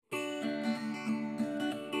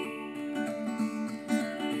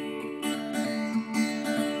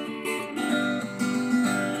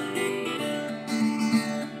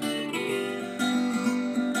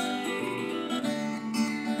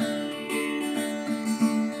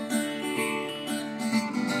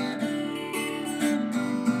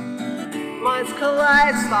moments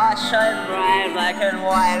collide, stars shine bright, black and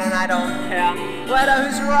white, and I don't care whether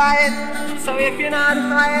who's right. So if you're not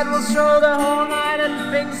hired, we'll stroll the whole night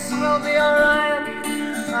and things will be alright.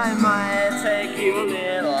 I might take you a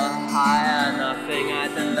little higher, nothing I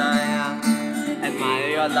deny. Admire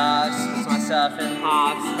your love, split myself in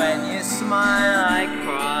halves. When you smile, I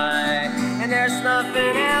cry, and there's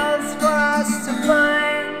nothing else for us to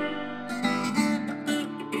find.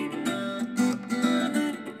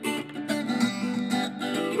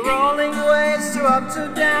 Rolling waves to up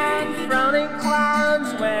to down, frowning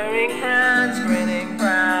clowns, wearing crowns, grinning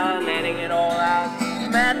proud, letting it all out.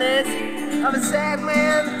 Madness of a sad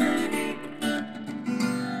man.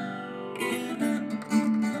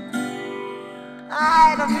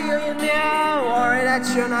 I don't feel you near, worry that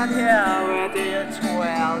you're not here. Where do you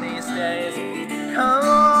dwell these days? Come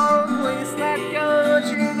on, please let go what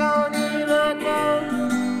you don't even know.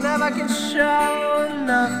 Never can show,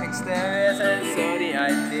 nothing's there isn't. So the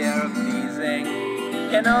idea of pleasing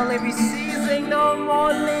can only be seizing. No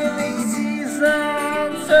more living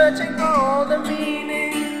season, searching for all the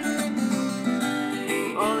meaning.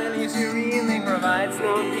 Only leaves you reeling, provides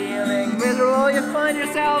no healing. Miserable you find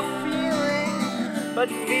yourself feeling, but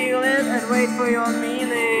feel it and wait for your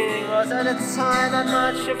meaning. Was at a time not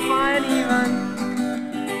much to find even.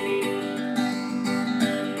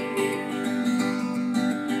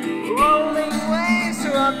 Rolling waves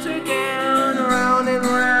to up to down, round and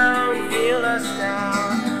round, feel us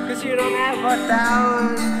down. Cause you don't ever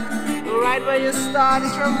doubt. Right where you start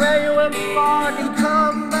is from where you embark, and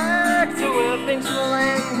come back to where things will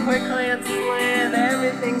end quickly and slant.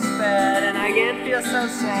 Everything's bad and I can't feel so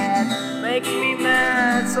sad. Makes me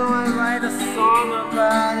mad, so I write a song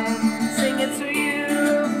about it. Sing it to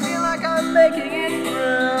you, feel like I'm making it